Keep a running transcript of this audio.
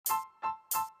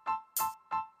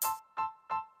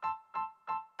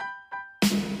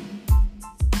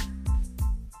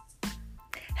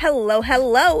Hello,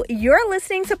 hello. You're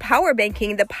listening to Power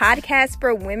Banking, the podcast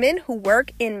for women who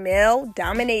work in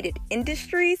male-dominated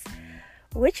industries,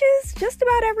 which is just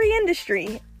about every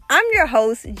industry. I'm your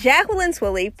host, Jacqueline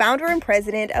Twilley, founder and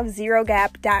president of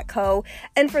ZeroGap.co.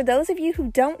 And for those of you who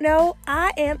don't know,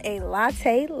 I am a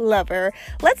latte lover.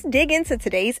 Let's dig into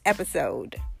today's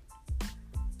episode.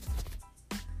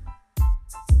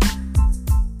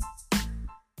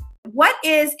 What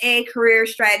is a career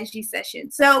strategy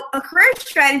session? So a career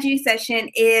strategy session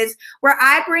is where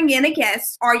I bring in a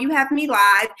guest or you have me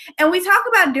live and we talk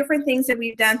about different things that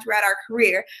we've done throughout our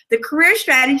career. The career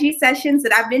strategy sessions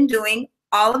that I've been doing,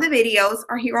 all of the videos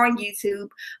are here on YouTube,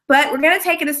 but we're going to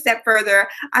take it a step further.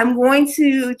 I'm going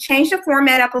to change the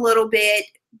format up a little bit.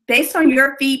 Based on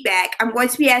your feedback, I'm going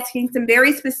to be asking some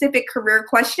very specific career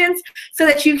questions so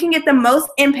that you can get the most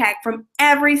impact from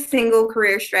every single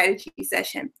career strategy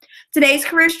session. Today's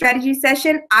career strategy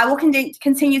session, I will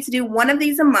continue to do one of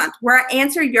these a month where I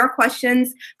answer your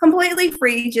questions completely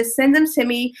free. Just send them to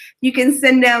me. You can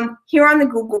send them here on the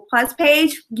Google Plus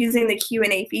page using the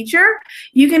Q&A feature.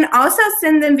 You can also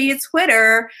send them via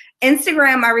Twitter,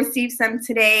 Instagram, I received some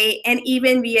today, and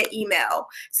even via email.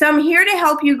 So I'm here to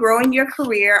help you grow in your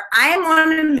career. I am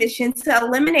on a mission to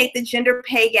eliminate the gender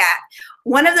pay gap.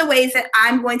 One of the ways that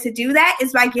I'm going to do that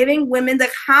is by giving women the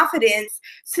confidence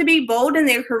to be bold in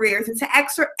their careers and to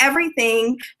ask for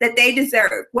everything that they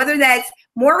deserve, whether that's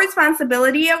more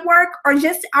responsibility at work or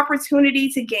just the opportunity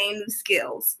to gain new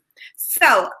skills.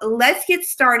 So let's get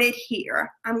started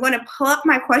here. I'm going to pull up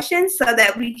my questions so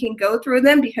that we can go through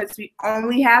them because we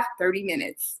only have 30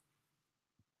 minutes.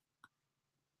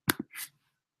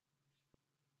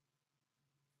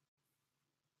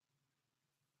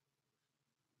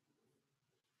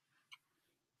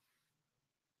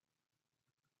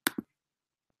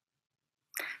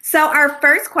 So our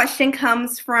first question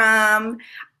comes from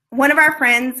one of our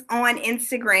friends on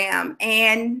Instagram,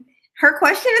 and her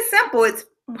question is simple. It's,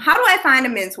 how do I find a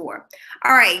mentor?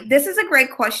 All right, this is a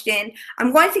great question.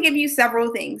 I'm going to give you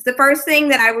several things. The first thing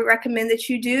that I would recommend that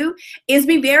you do is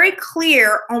be very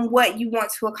clear on what you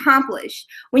want to accomplish.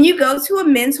 When you go to a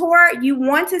mentor, you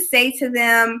want to say to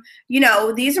them, you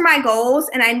know, these are my goals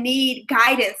and I need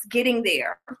guidance getting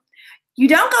there. You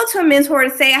don't go to a mentor to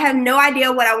say, I have no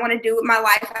idea what I want to do with my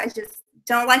life. I just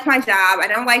don't like my job. I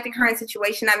don't like the current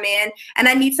situation I'm in, and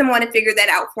I need someone to figure that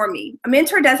out for me. A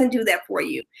mentor doesn't do that for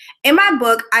you. In my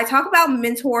book, I talk about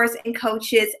mentors and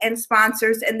coaches and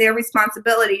sponsors and their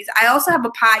responsibilities. I also have a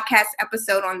podcast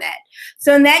episode on that.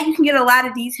 So in that, you can get a lot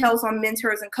of details on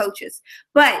mentors and coaches.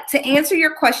 But to answer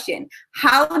your question,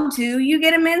 how do you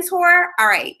get a mentor? All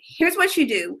right, here's what you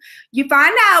do. You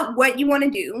find out what you want to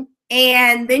do.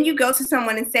 And then you go to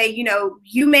someone and say, you know,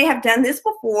 you may have done this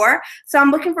before, so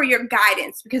I'm looking for your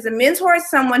guidance, because a mentor is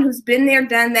someone who's been there,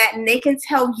 done that, and they can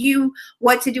tell you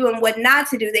what to do and what not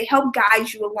to do. They help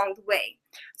guide you along the way.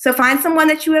 So find someone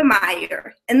that you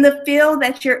admire in the field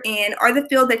that you're in or the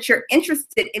field that you're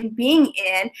interested in being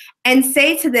in, and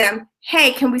say to them,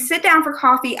 hey, can we sit down for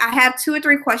coffee? I have 2 or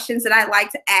 3 questions that I'd like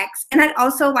to ask, and I'd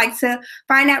also like to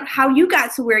find out how you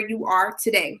got to where you are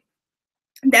today.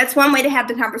 That's one way to have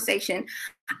the conversation.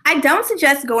 I don't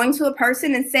suggest going to a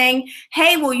person and saying,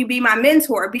 hey, will you be my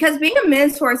mentor? Because being a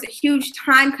mentor is a huge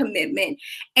time commitment.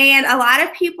 And a lot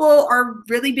of people are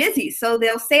really busy. So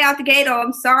they'll say out the gate, oh,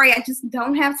 I'm sorry, I just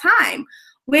don't have time,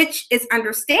 which is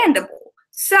understandable.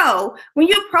 So when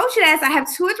you approach it as, I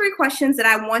have 2 or 3 questions that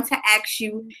I want to ask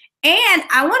you, and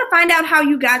I want to find out how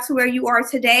you got to where you are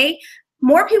today,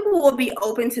 more people will be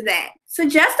open to that.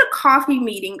 Suggest a coffee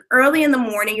meeting early in the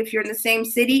morning if you're in the same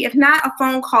city. If not, a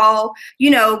phone call,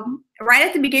 you know, right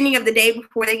at the beginning of the day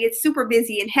before they get super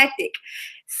busy and hectic.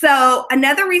 So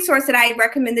another resource that I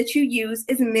recommend that you use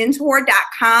is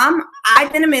mentor.com.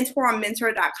 I've been a mentor on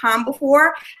mentor.com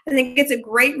before. I think it's a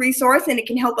great resource and it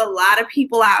can help a lot of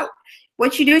people out.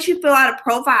 What you do is you fill out a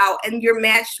profile and you're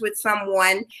matched with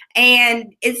someone,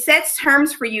 and it sets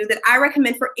terms for you that I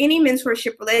recommend for any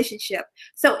mentorship relationship.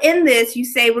 So in this, you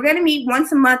say, we're going to meet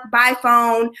once a month by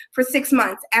phone for 6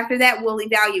 months. After that, we'll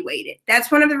evaluate it. That's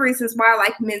one of the reasons why I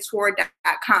like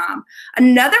mentor.com.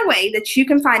 Another way that you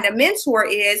can find a mentor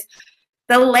is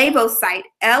the Levo site,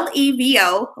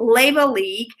 L-E-V-O, Levo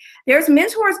League. There's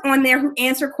mentors on there who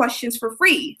answer questions for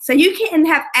free. So you can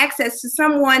have access to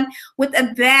someone with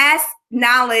a vast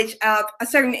knowledge of a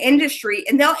certain industry,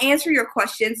 and they'll answer your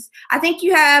questions. I think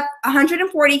you have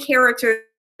 140 characters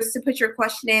to put your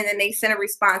question in, and they send a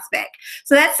response back.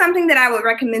 So that's something that I would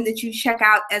recommend that you check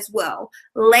out as well.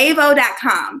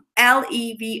 Levo.com,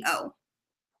 L-E-V-O.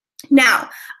 Now,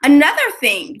 another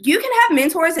thing, you can have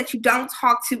mentors that you don't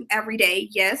talk to every day.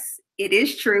 Yes, It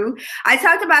is true. I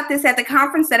talked about this at the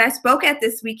conference that I spoke at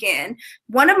this weekend.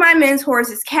 One of my mentors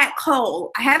is Kat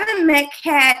Cole. I haven't met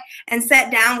Kat and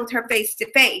sat down with her face to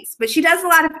face, but she does a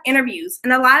lot of interviews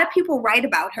and a lot of people write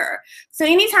about her. So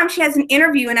anytime she has an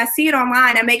interview and I see it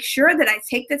online, I make sure that I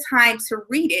take the time to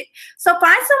read it. So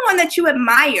find someone that you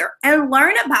admire and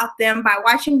learn about them by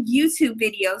watching YouTube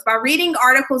videos, by reading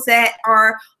articles that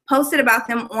are posted about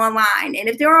them online. And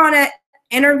if they're on an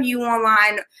interview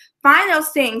online, find those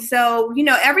things. So, you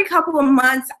know, every couple of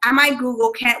months, I might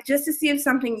Google Kat just to see if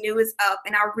something new is up,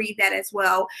 and I'll read that as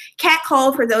well. Kat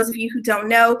Cole, for those of you who don't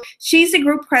know, she's the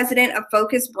group president of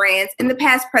Focus Brands and the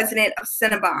past president of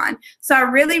Cinnabon. So I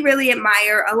really, really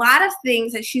admire a lot of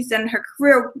things that she's done in her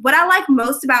career. What I like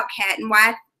most about Kat and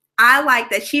why I like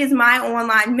that she is my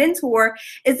online mentor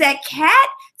is that Kat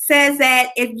says that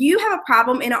if you have a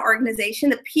problem in an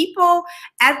organization, the people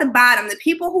at the bottom, the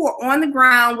people who are on the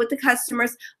ground with the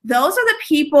customers, those are the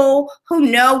people who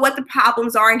know what the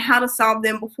problems are and how to solve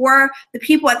them before the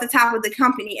people at the top of the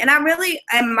company. And I really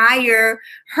admire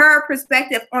her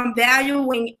perspective on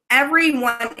valuing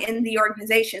everyone in the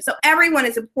organization. So everyone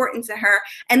is important to her.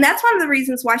 And that's one of the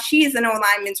reasons why she is an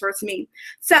online mentor to me.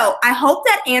 So I hope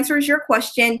that answers your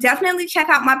question. Definitely check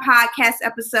out my podcast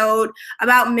episode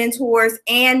about mentors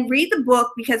and read the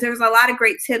book because there's a lot of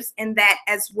great tips in that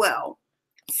as well.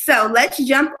 So let's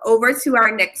jump over to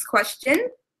our next question.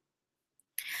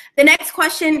 The next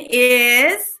question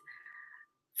is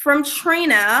from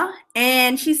Trina,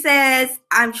 and she says,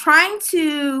 I'm trying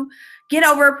to get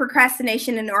over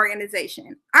procrastination in the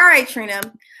organization. All right, Trina,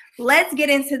 let's get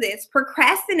into this.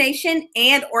 Procrastination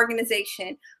and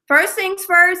organization. First things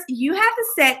first, you have to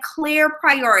set clear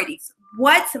priorities.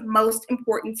 What's most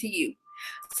important to you?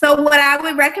 So what I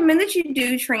would recommend that you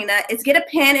do, Trina, is get a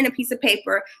pen and a piece of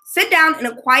paper. Sit down in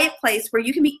a quiet place where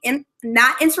you can be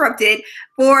not interrupted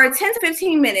for 10 to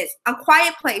 15 minutes. A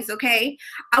quiet place, okay?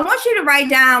 I want you to write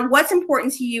down what's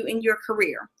important to you in your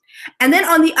career. And then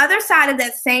on the other side of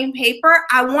that same paper,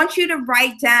 I want you to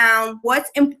write down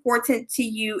what's important to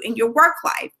you in your work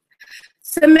life.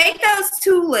 So make those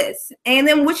two lists, and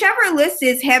then whichever list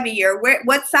is heavier,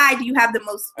 what side do you have the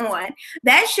most on?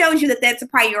 That shows you that that's a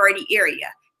priority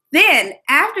area. Then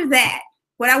after that,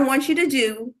 what I want you to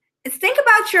do is think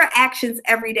about your actions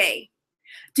every day.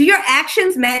 Do your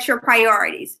actions match your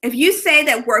priorities? If you say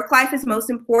that work life is most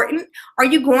important, are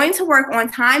you going to work on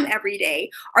time every day?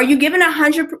 Are you giving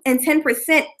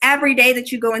 110% every day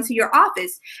that you go into your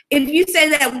office? If you say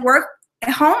that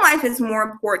home life is more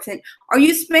important, are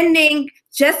you spending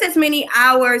just as many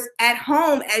hours at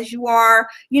home as you are,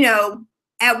 you know,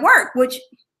 at work? Which,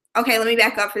 okay, let me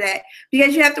back up for that,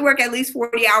 because you have to work at least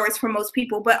 40 hours for most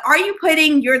people. But are you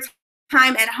putting your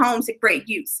time at home to great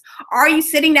use? Are you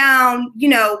sitting down, you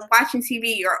know, watching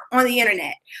TV or on the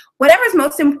internet? Whatever is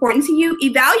most important to you,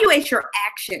 evaluate your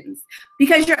actions,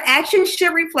 because your actions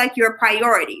should reflect your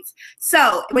priorities.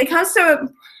 So when it comes to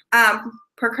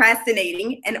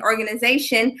procrastinating an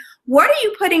organization, what are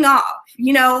you putting off,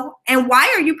 you know, and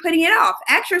why are you putting it off?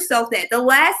 Ask yourself that. The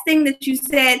last thing that you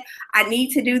said, I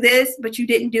need to do this, but you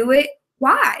didn't do it,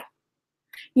 why?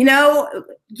 You know,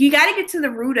 you got to get to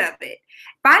the root of it.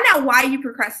 Find out why you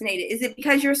procrastinated. Is it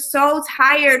because you're so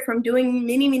tired from doing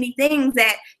many, many things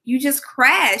that you just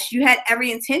crashed? You had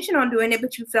every intention on doing it,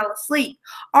 but you fell asleep.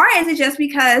 Or is it just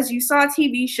because you saw a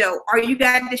TV show, or you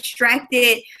got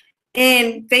distracted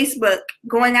in Facebook,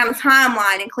 going down the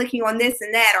timeline and clicking on this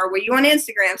and that? Or were you on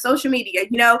Instagram, social media,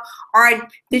 you know? Or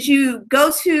did you go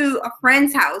to a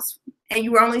friend's house and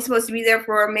you were only supposed to be there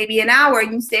for maybe an hour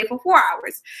and you stayed for 4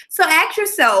 hours? So ask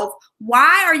yourself,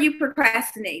 why are you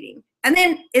procrastinating? And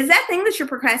then, is that thing that you're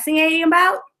procrastinating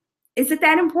about, is it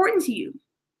that important to you?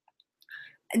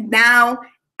 Now,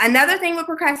 another thing with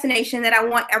procrastination that I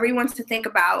want everyone to think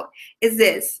about is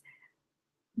this.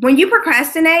 When you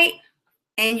procrastinate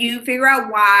and you figure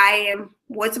out why and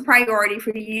what's a priority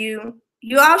for you,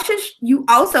 you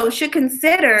also should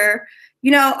consider,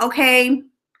 you know, okay,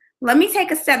 let me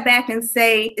take a step back and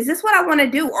say, is this what I want to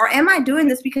do? Or am I doing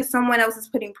this because someone else is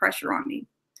putting pressure on me?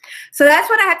 So that's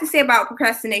what I have to say about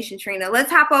procrastination, Trina.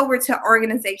 Let's hop over to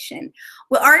organization.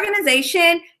 With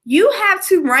organization, you have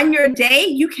to run your day.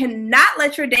 You cannot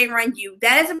let your day run you.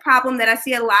 That is a problem that I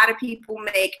see a lot of people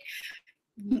make,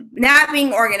 not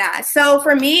being organized. So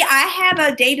for me, I have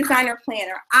a Day Designer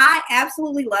planner. I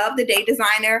absolutely love the Day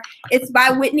Designer. It's by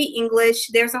Whitney English.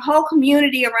 There's a whole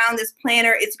community around this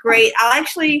planner. It's great. I'll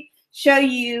actually show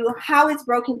you how it's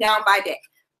broken down by day,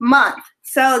 month.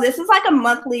 So this is like a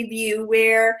monthly view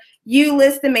where you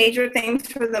list the major things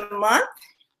for the month.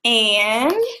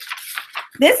 And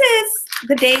this is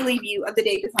the daily view of the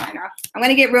day designer. I'm going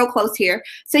to get real close here.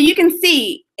 So you can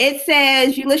see it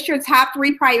says you list your top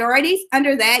 3 priorities.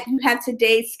 Under that, you have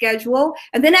today's schedule.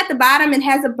 And then at the bottom, it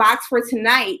has a box for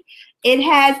tonight. It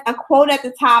has a quote at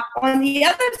the top. On the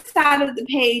other side of the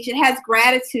page, it has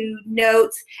gratitude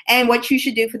notes and what you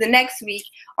should do for the next week.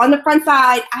 On the front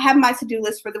side, I have my to-do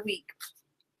list for the week.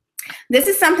 This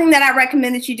is something that I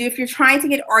recommend that you do if you're trying to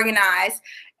get organized.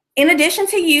 In addition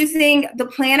to using the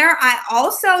planner, I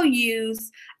also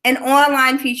use an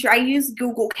online feature. I use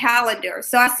Google Calendar.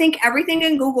 So I sync everything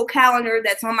in Google Calendar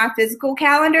that's on my physical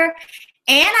calendar,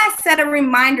 and I set a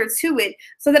reminder to it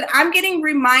so that I'm getting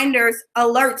reminders,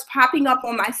 alerts popping up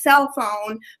on my cell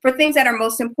phone for things that are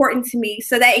most important to me,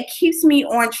 so that it keeps me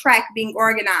on track being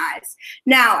organized.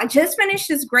 Now, I just finished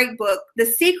this great book, The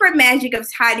Secret Magic of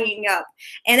Tidying Up.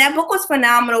 And that book was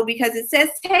phenomenal because it says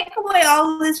take away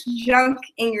all this junk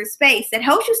in your space. It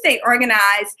helps you stay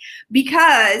organized,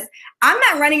 because I'm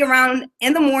not running around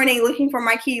in the morning looking for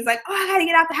my keys like, oh, I got to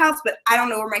get out the house, but I don't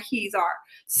know where my keys are.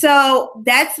 So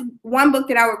that's one book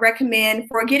that I would recommend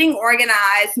for getting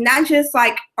organized, not just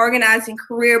like organized in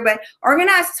career, but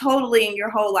organized totally in your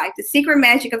whole life. The Secret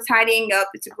Magic of Tidying Up.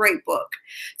 It's a great book.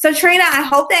 So Trina, I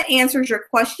hope that answers your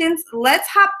questions. Let's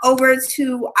hop over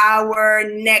to our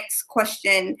next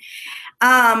question.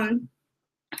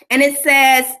 And it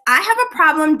says, I have a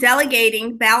problem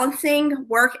delegating, balancing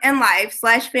work and life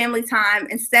 / family time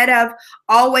instead of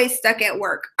always stuck at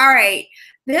work. All right.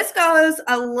 This goes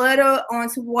a little on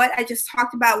to what I just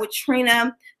talked about with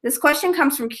Trina. This question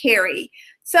comes from Carrie.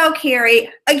 So Carrie,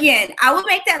 again, I will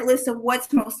make that list of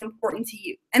what's most important to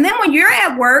you. And then when you're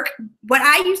at work, what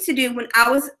I used to do when I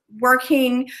was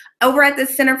working over at the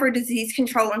Center for Disease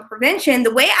Control and Prevention,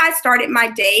 the way I started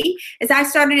my day is I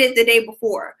started it the day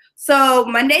before. So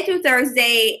Monday through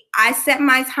Thursday, I set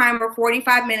my timer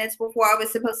 45 minutes before I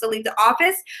was supposed to leave the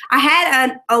office. I had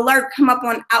an alert come up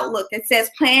on Outlook that says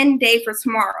plan day for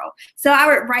tomorrow. So I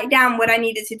would write down what I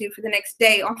needed to do for the next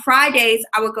day. On Fridays,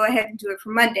 I would go ahead and do it for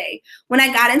Monday. When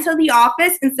I got into the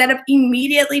office, instead of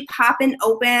immediately popping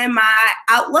open my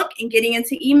Outlook and getting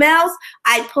into emails,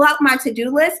 I'd pull out my to-do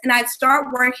list and I'd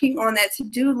start working on that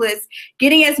to-do list,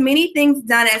 getting as many things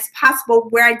done as possible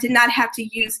where I did not have to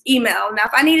use email. Now,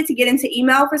 if I needed to get into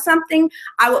email for something,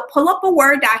 I would pull up a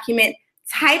Word document,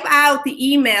 type out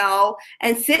the email,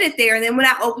 and sit it there. And then when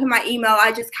I open my email,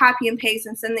 I just copy and paste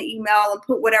and send the email and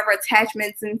put whatever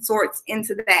attachments and sorts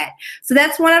into that. So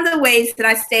that's one of the ways that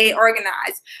I stay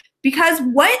organized. Because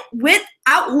with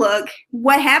Outlook,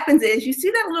 what happens is you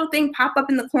see that little thing pop up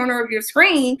in the corner of your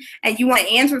screen and you want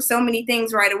to answer so many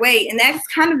things right away, and that's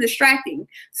kind of distracting.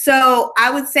 So I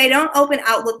would say don't open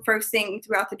Outlook first thing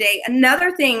throughout the day.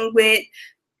 Another thing with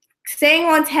staying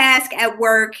on task at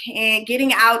work and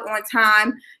getting out on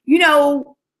time,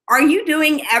 are you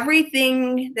doing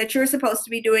everything that you're supposed to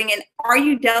be doing, and are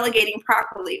you delegating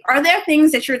properly? Are there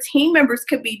things that your team members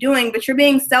could be doing, but you're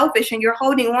being selfish and you're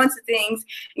holding on to things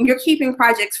and you're keeping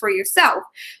projects for yourself?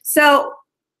 So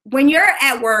when you're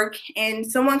at work and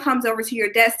someone comes over to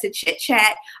your desk to chit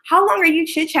chat, how long are you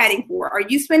chit chatting for? Are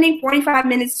you spending 45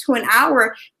 minutes to an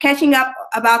hour catching up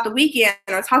about the weekend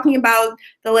or talking about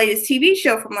the latest TV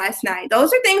show from last night?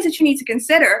 Those are things that you need to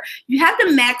consider. You have to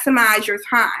maximize your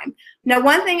time. Now,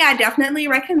 one thing I definitely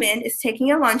recommend is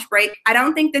taking a lunch break. I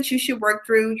don't think that you should work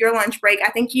through your lunch break. I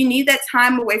think you need that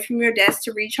time away from your desk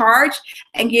to recharge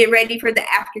and get ready for the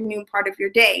afternoon part of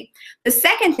your day. The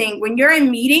second thing, when you're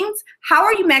in meetings, how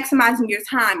are you maximizing your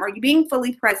time? Are you being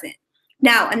fully present?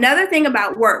 Now, another thing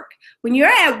about work, when you're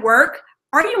at work,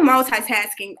 are you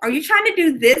multitasking? Are you trying to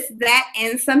do this, that,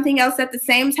 and something else at the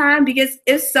same time? Because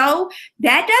if so,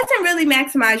 that doesn't really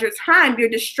maximize your time. You're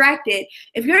distracted.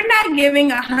 If you're not giving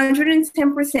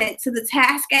 110% to the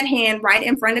task at hand right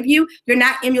in front of you, you're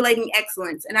not emulating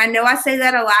excellence. And I know I say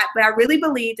that a lot, but I really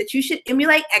believe that you should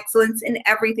emulate excellence in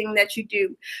everything that you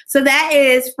do. So that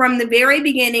is from the very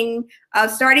beginning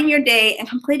of starting your day and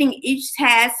completing each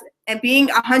task and being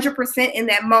 100% in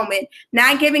that moment,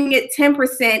 not giving it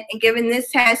 10% and giving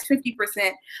this task 50%,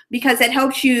 because it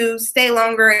helps you stay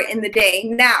longer in the day.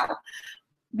 Now,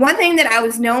 one thing that I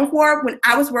was known for when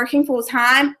I was working full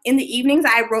time, in the evenings,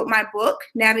 I wrote my book,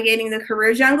 Navigating the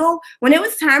Career Jungle. When it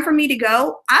was time for me to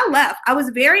go, I left. I was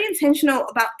very intentional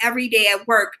about every day at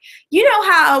work. You know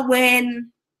how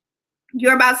when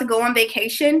you're about to go on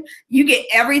vacation, you get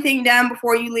everything done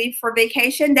before you leave for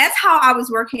vacation? That's how I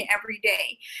was working every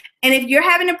day. And if you're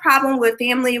having a problem with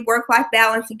family and work-life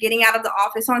balance and getting out of the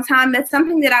office on time, that's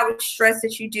something that I would stress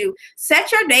that you do.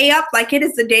 Set your day up like it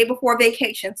is the day before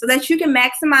vacation so that you can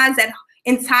maximize that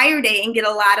entire day and get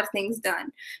a lot of things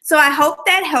done. So I hope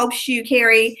that helps you,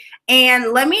 Carrie.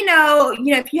 And let me know,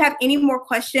 if you have any more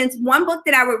questions. One book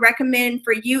that I would recommend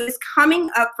for you is Coming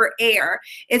Up for Air.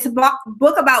 It's a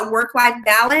book about work-life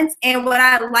balance. And what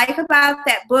I like about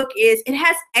that book is it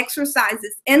has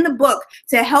exercises in the book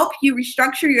to help you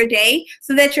restructure your day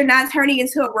so that you're not turning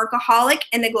into a workaholic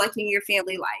and neglecting your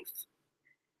family life.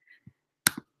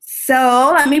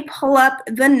 So let me pull up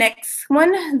the next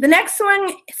one. The next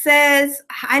one says,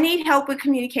 I need help with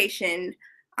communication.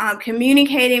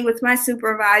 Communicating with my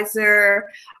supervisor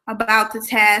about the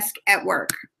task at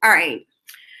work. All right.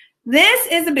 This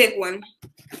is a big one.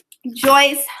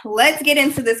 Joyce, let's get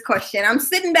into this question. I'm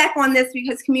sitting back on this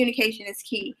because communication is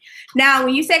key. Now,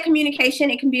 when you say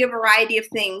communication, it can be a variety of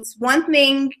things. One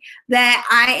thing that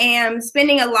I am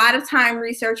spending a lot of time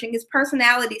researching is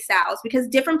personality styles, because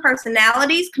different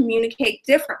personalities communicate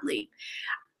differently.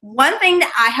 One thing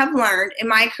that I have learned in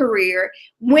my career,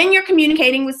 when you're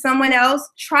communicating with someone else,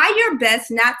 try your best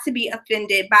not to be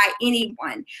offended by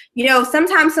anyone.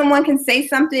 Sometimes someone can say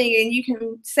something and you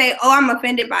can say, oh, I'm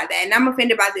offended by that, and I'm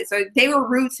offended by this, or they were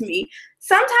rude to me.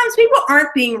 Sometimes people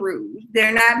aren't being rude.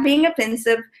 They're not being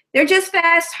offensive. They're just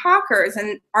fast talkers,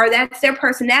 or that's their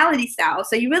personality style.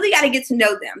 So you really got to get to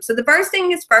know them. So the first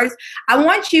thing is first, I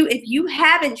want you, if you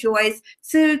haven't, Joyce,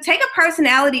 to take a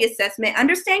personality assessment,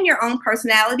 understand your own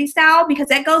personality style, because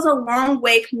that goes a long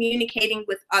way communicating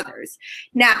with others.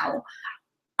 Now,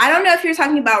 I don't know if you're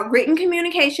talking about written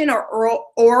communication or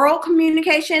oral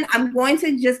communication. I'm going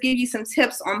to just give you some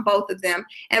tips on both of them.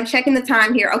 And I'm checking the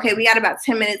time here. Okay, we got about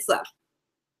 10 minutes left.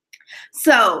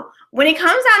 So when it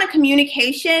comes down to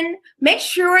communication, make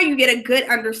sure you get a good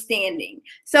understanding.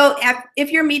 So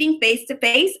if you're meeting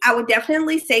face-to-face, I would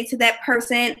definitely say to that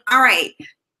person, all right,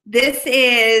 this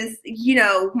is,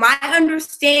 my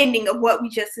understanding of what we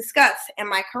just discussed.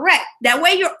 Am I correct? That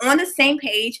way you're on the same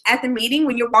page at the meeting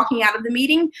when you're walking out of the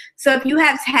meeting. So if you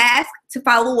have tasks to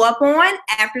follow up on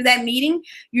after that meeting,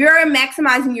 you're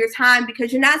maximizing your time,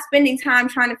 because you're not spending time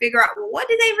trying to figure out, well, what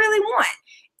do they really want?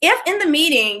 If in the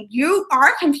meeting you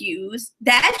are confused,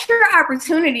 that's your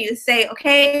opportunity to say,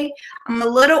 okay, I'm a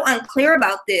little unclear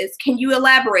about this. Can you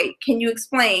elaborate? Can you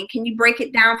explain? Can you break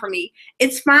it down for me?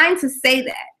 It's fine to say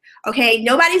that. Okay,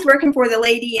 nobody's working for the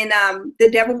lady in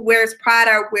The Devil Wears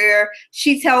Prada, where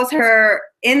she tells her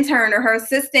intern or her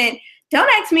assistant, don't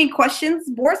ask me questions,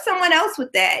 bore someone else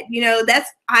with that.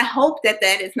 I hope that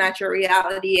is not your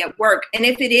reality at work. And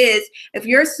if it is, if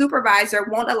your supervisor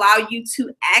won't allow you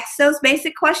to ask those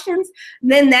basic questions,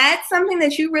 then that's something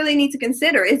that you really need to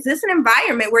consider. Is this an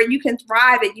environment where you can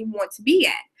thrive and you want to be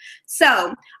at?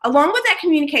 So along with that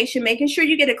communication, making sure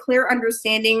you get a clear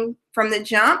understanding from the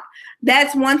jump,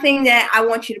 that's one thing that I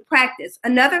want you to practice.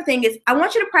 Another thing is I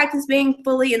want you to practice being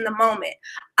fully in the moment.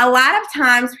 A lot of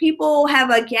times people have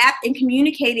a gap in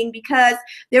communicating because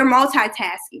they're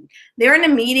multitasking. They're in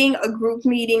a meeting, a group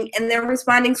meeting, and they're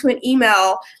responding to an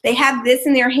email. They have this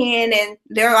in their hand and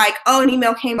they're like, oh, an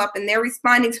email came up, and they're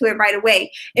responding to it right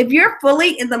away. If you're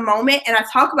fully in the moment, and I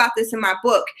talk about this in my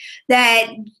book, that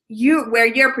where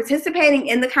you're participating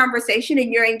in the conversation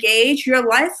and you're engaged, you're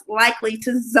less likely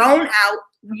to zone out.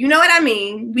 You know what I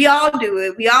mean? We all do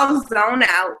it. We all zone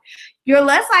out. You're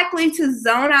less likely to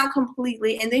zone out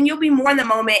completely, and then you'll be more in the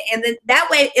moment, and then that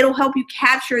way it'll help you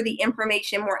capture the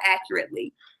information more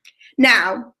accurately.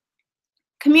 Now,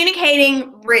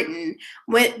 communicating written,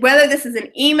 whether this is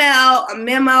an email, a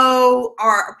memo,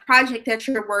 or a project that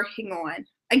you're working on.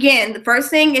 Again, the first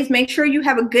thing is make sure you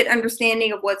have a good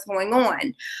understanding of what's going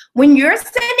on. When you're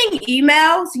sending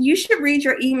emails, you should read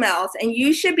your emails, and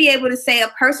you should be able to say, a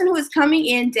person who is coming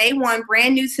in day one,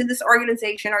 brand new to this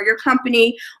organization or your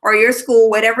company or your school,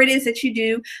 whatever it is that you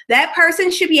do, that person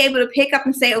should be able to pick up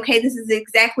and say, okay, this is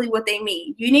exactly what they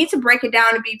mean. You need to break it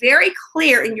down and be very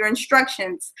clear in your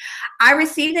instructions. I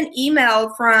received an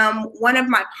email from one of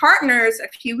my partners a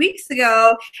few weeks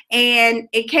ago, and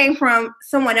it came from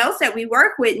someone else that we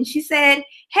work with, and she said,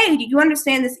 hey, do you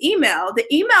understand this email?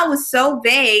 The email was so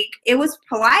vague. It was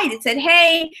polite. It said,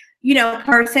 hey,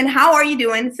 person, how are you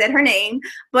doing? It said her name,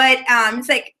 but it's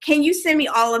like, can you send me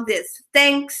all of this?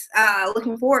 Thanks,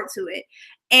 looking forward to it.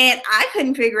 And I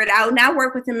couldn't figure it out, and I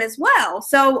work with him as well.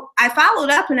 So I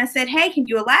followed up and I said, hey, can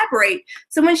you elaborate?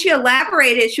 So when she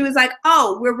elaborated, she was like,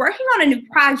 oh, we're working on a new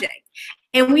project.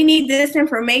 and we need this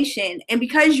information. And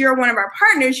because you're one of our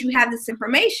partners, you have this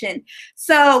information.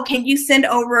 So can you send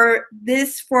over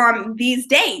this from these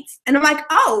dates? And I'm like,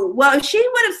 oh, well, if she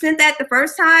would have sent that the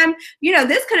first time, you know,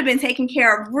 this could have been taken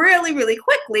care of really, really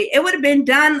quickly. It would have been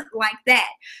done like that.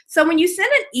 So when you send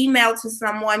an email to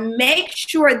someone, make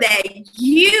sure that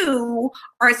you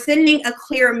are sending a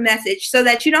clear message so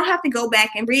that you don't have to go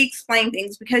back and re-explain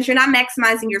things, because you're not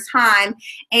maximizing your time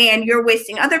and you're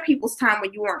wasting other people's time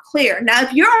when you weren't clear. Now,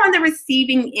 if you're on the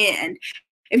receiving end,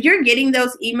 if you're getting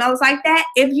those emails like that,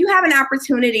 if you have an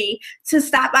opportunity to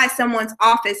stop by someone's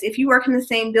office, if you work in the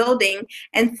same building,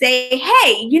 and say,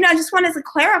 hey, you know, I just wanted to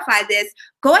clarify this,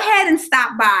 go ahead and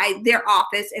stop by their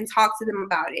office and talk to them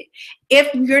about it.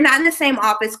 If you're not in the same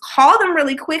office, call them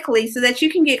really quickly so that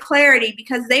you can get clarity,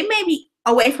 because they may be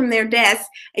away from their desk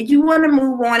and you want to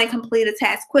move on and complete a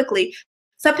task quickly.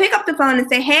 So pick up the phone and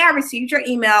say, hey, I received your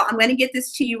email. I'm going to get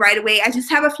this to you right away. I just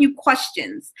have a few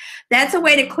questions. That's a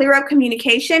way to clear up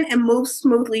communication and move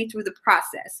smoothly through the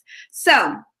process.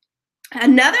 So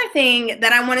another thing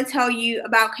that I want to tell you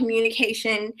about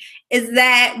communication is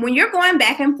that when you're going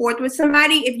back and forth with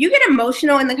somebody, if you get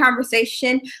emotional in the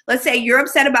conversation, let's say you're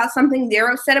upset about something,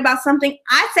 they're upset about something,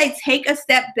 I say take a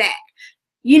step back.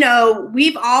 You know,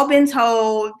 we've all been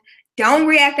told, don't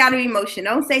react out of emotion.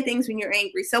 Don't say things when you're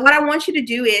angry. So what I want you to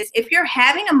do is, if you're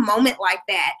having a moment like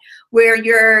that, where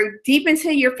you're deep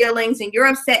into your feelings and you're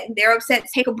upset and they're upset,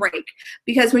 take a break.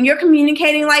 Because when you're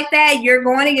communicating like that, you're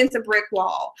going against a brick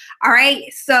wall. All right.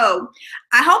 So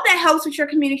I hope that helps with your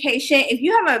communication. If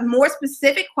you have a more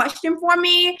specific question for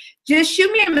me, just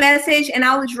shoot me a message and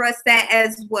I'll address that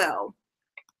as well.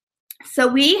 So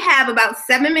we have about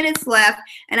 7 minutes left,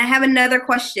 and I have another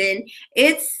question.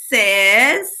 It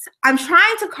says, I'm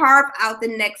trying to carve out the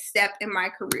next step in my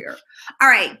career. All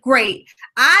right, great.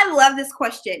 I love this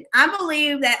question. I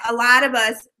believe that a lot of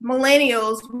us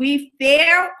millennials, we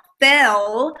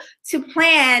fail to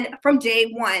plan from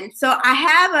day one. So I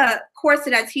have a course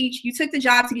that I teach. You took the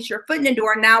job to get your foot in the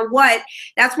door. Now what?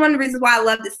 That's one of the reasons why I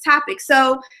love this topic.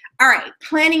 So all right,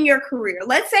 planning your career.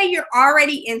 Let's say you're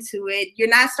already into it. You're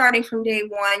not starting from day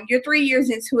one. You're 3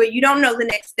 years into it. You don't know the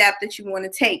next step that you want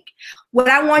to take. What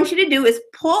I want you to do is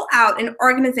pull out an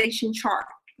organization chart.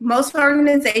 Most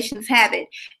organizations have it.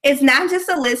 It's not just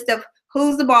a list of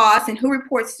who's the boss and who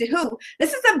reports to who.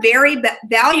 This is a very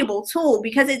valuable tool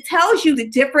because it tells you the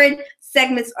different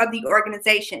segments of the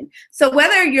organization. So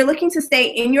whether you're looking to stay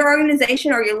in your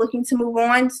organization or you're looking to move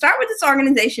on, start with this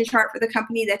organization chart for the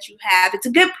company that you have. It's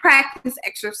a good practice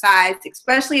exercise,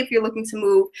 especially if you're looking to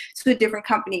move to a different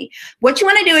company. What you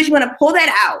want to do is you want to pull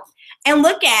that out and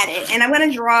look at it. And I'm going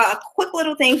to draw a quick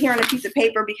little thing here on a piece of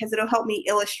paper because it'll help me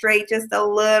illustrate just a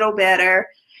little better.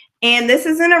 And this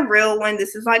isn't a real one.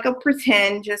 This is like a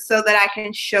pretend, just so that I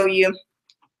can show you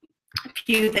a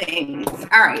few things.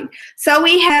 All right, so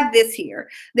we have this here.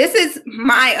 This is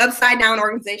my upside down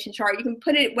organization chart. You can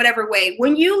put it whatever way.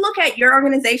 When you look at your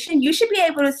organization, you should be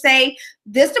able to say,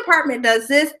 this department does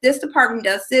this department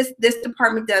does this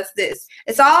department does this.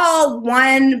 It's all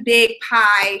one big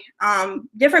pie,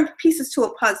 different pieces to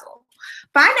a puzzle.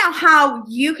 Find out how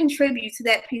you contribute to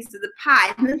that piece of the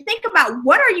pie, and then think about,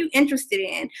 what are you interested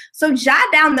in? So jot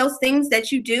down those things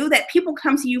that you do that people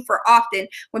come to you for often.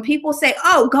 When people say,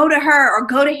 oh, go to her or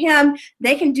go to him,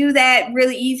 they can do that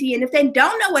really easy. And if they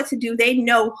don't know what to do, they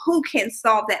know who can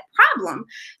solve that problem.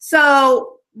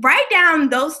 So write down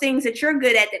those things that you're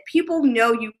good at that people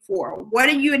know you for. What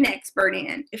are you an expert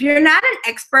in? If you're not an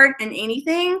expert in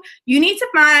anything, you need to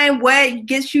find what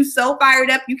gets you so fired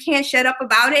up you can't shut up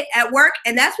about it at work,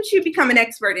 and that's what you become an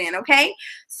expert in, okay?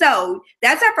 So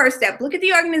that's our first step. Look at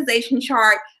the organization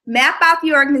chart, map out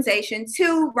the organization.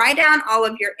 2, write down all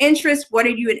of your interests. What are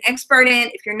you an expert in?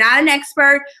 If you're not an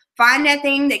expert, find that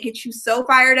thing that gets you so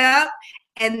fired up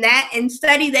and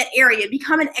study that area.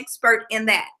 Become an expert in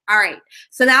that. All right,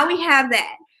 so now we have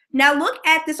that. Now look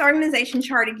at this organization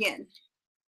chart again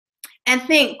and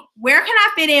think, where can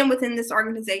I fit in within this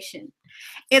organization?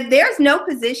 If there's no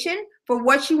position for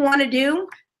what you want to do,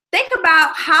 think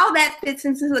about how that fits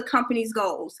into the company's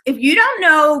goals. If you don't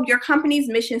know your company's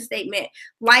mission statement,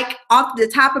 like off the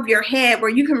top of your head,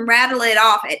 where you can rattle it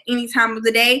off at any time of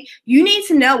the day, you need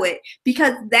to know it,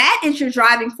 because that is your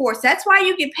driving force. That's why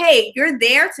you get paid. You're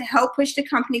there to help push the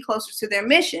company closer to their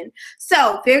mission.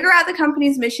 So figure out the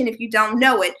company's mission if you don't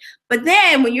know it. But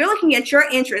then when you're looking at your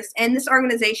interests in this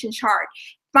organization chart,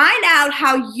 find out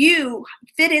how you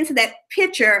fit into that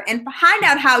picture and find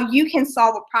out how you can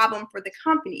solve a problem for the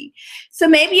company. So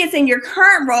maybe it's in your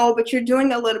current role, but you're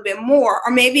doing a little bit more, or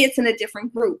maybe it's in a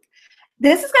different group.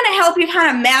 This is going to help you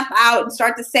kind of map out and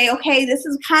start to say, okay, this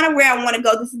is kind of where I want to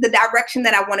go. This is the direction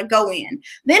that I want to go in.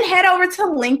 Then head over to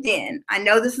LinkedIn. I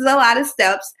know this is a lot of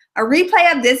steps. A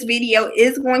replay of this video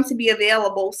is going to be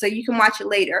available so you can watch it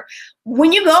later.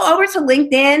 When you go over to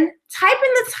LinkedIn, type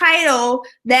in the title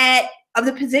of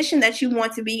the position that you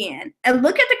want to be in, and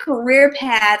look at the career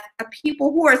path of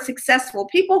people who are successful,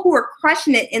 people who are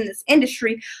crushing it in this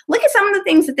industry. Look at some of the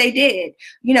things that they did.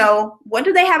 You know, what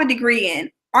do they have a degree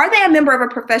in? Are they a member of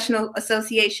a professional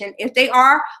association? If they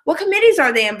are, what committees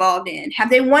are they involved in? Have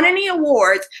they won any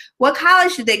awards? What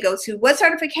college did they go to? What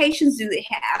certifications do they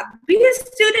have? Be a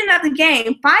student of the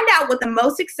game. Find out what the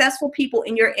most successful people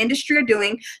in your industry are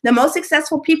doing, the most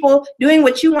successful people doing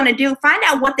what you want to do. Find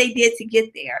out what they did to get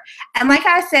there. And like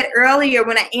I said earlier,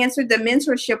 when I answered the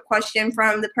mentorship question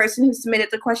from the person who submitted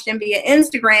the question via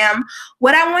Instagram,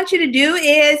 what I want you to do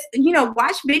is, you know,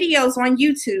 watch videos on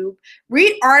YouTube,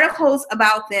 read articles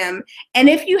about them, and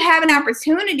if you have an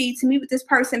opportunity to meet with this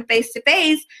person face to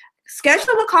face,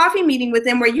 schedule a coffee meeting with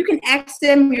them where you can ask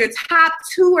them your top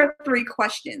 2 or 3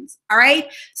 questions. All right,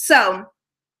 so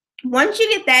once you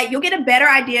get that, you'll get a better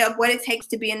idea of what it takes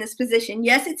to be in this position.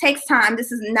 Yes, it takes time.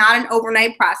 This is not an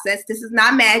overnight process. This is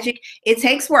not magic. It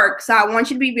takes work. So I want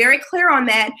you to be very clear on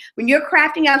that. When you're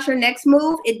crafting out your next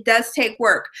move, it does take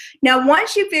work. Now,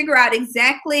 once you figure out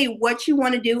exactly what you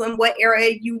want to do and what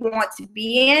area you want to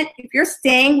be in, if you're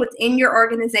staying within your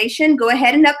organization, go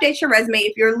ahead and update your resume.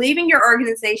 If you're leaving your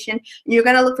organization and you're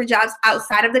going to look for jobs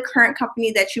outside of the current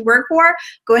company that you work for,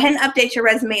 go ahead and update your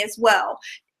resume as well.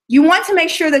 You want to make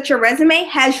sure that your resume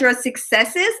has your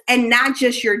successes and not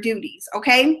just your duties,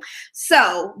 okay?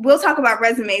 So we'll talk about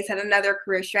resumes at another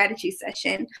career strategy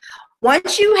session.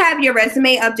 Once you have your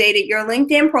resume updated, your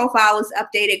LinkedIn profile is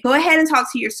updated, go ahead and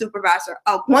talk to your supervisor.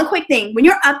 Oh, one quick thing, when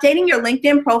you're updating your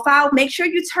LinkedIn profile, make sure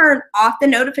you turn off the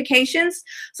notifications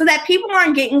so that people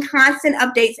aren't getting constant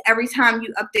updates every time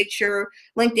you update your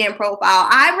LinkedIn profile.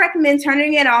 I recommend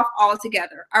turning it off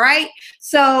altogether, all right?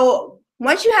 So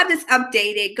once you have this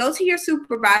updated, go to your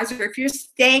supervisor if you're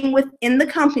staying within the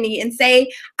company and say,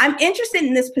 I'm interested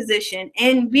in this position,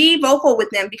 and be vocal with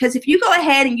them. Because if you go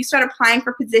ahead and you start applying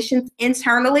for positions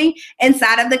internally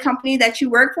inside of the company that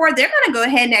you work for, they're going to go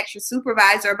ahead and ask your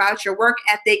supervisor about your work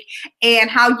ethic and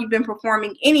how you've been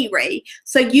performing anyway.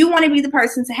 So you want to be the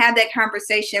person to have that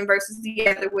conversation versus the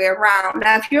other way around.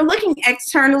 Now, if you're looking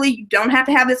externally, you don't have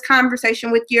to have this conversation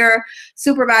with your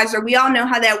supervisor. We all know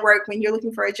how that works when you're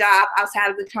looking for a job outside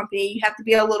of the company. You have to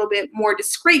be a little bit more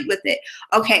discreet with it.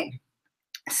 Okay,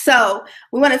 so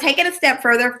we want to take it a step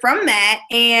further from that,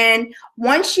 and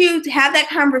once you have that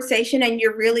conversation and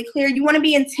you're really clear, you want to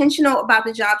be intentional about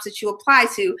the jobs that you apply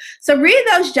to. So read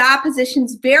those job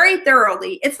positions very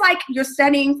thoroughly. It's like you're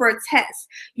studying for a test.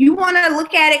 You want to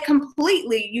look at it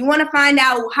completely. You want to find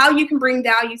out how you can bring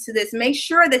value to this. Make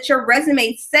sure that your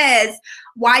resume says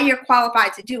why you're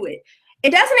qualified to do it. It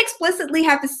doesn't explicitly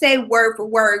have to say word for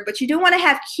word, but you do want to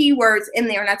have keywords in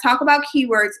there. And I talk about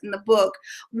keywords in the book.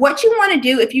 What you want to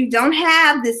do if you don't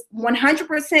have this 100%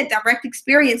 direct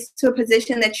experience to a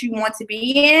position that you want to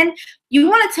be in, you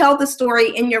want to tell the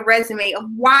story in your resume of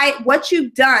what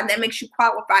you've done that makes you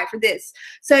qualify for this.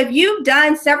 So if you've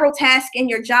done several tasks in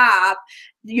your job,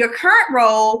 your current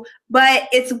role, but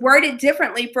it's worded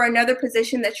differently for another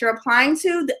position that you're applying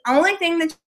to, the only thing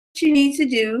that you need to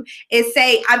do is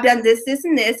say, I've done this, this,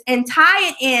 and this, and tie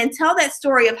it in, tell that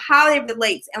story of how it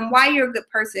relates and why you're a good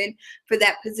person for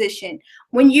that position.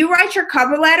 When you write your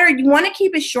cover letter, you want to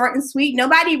keep it short and sweet.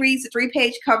 Nobody reads a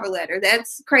 3-page cover letter.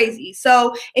 That's crazy.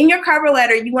 So in your cover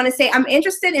letter, you want to say, I'm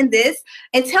interested in this,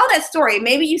 and tell that story.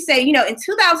 Maybe you say, you know, in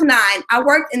 2009, I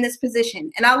worked in this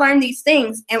position and I learned these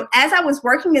things. And as I was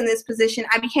working in this position,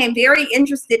 I became very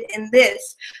interested in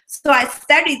this. So I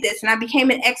studied this and I became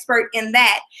an expert in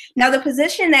that. Now the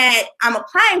position that I'm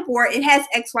applying for, it has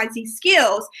XYZ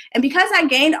skills. And because I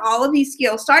gained all of these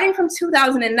skills starting from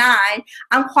 2009,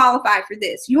 I'm qualified for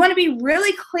this. You want to be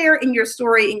really clear in your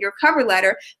story, in your cover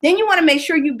letter. Then you want to make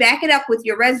sure you back it up with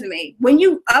your resume. When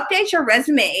you update your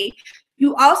resume,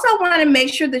 you also want to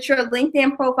make sure that your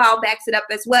LinkedIn profile backs it up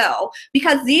as well,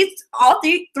 because all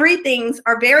three things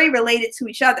are very related to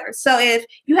each other. So if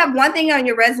you have one thing on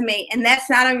your resume and that's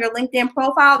not on your LinkedIn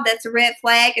profile, that's a red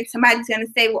flag, and somebody's going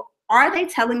to say, well, Are they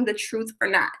telling the truth or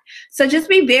not? So just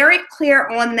be very clear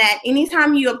on that.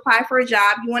 Anytime you apply for a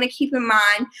job, you want to keep in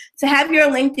mind to have your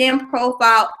LinkedIn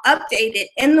profile updated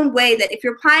in the way that if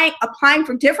you're applying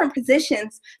for different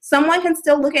positions, someone can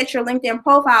still look at your LinkedIn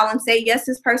profile and say, yes,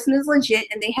 this person is legit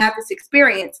and they have this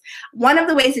experience. One of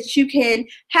the ways that you can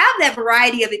have that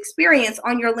variety of experience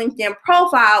on your LinkedIn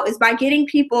profile is by getting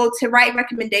people to write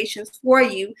recommendations for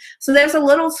you. So there's a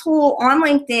little tool on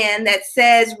LinkedIn that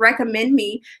says recommend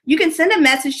me. You can send a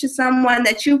message to someone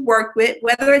that you've worked with,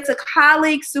 whether it's a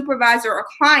colleague, supervisor, or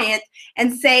client,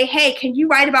 and say, hey, can you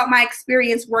write about my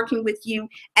experience working with you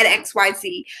at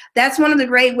XYZ? That's one of the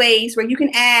great ways where you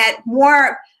can add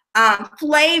more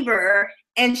flavor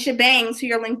and shebang to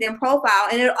your LinkedIn profile,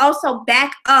 and it'll also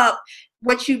back up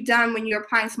what you've done when you're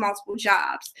applying to multiple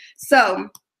jobs. So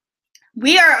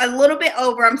we are a little bit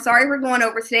over. I'm sorry we're going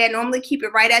over today. I normally keep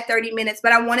it right at 30 minutes,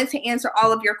 but I wanted to answer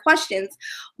all of your questions.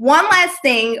 One last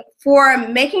thing for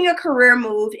making a career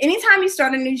move. Anytime you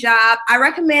start a new job, I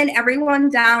recommend everyone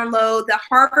download the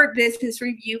Harvard Business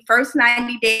Review First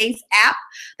 90 Days app.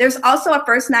 There's also a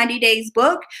First 90 Days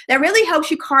book that really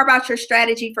helps you carve out your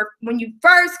strategy for when you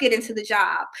first get into the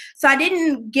job. So I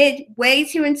didn't get way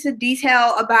too into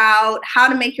detail about how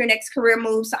to make your next career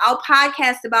move. So I'll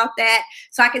podcast about that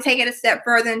so I can take it a step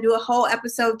further and do a whole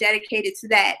episode dedicated to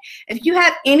that. If you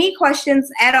have any questions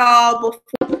at all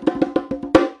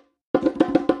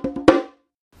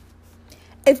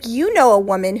If you know a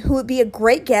woman who would be a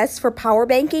great guest for Power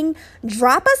Banking,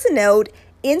 drop us a note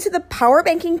into the Power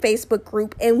Banking Facebook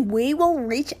group and we will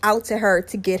reach out to her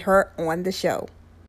to get her on the show.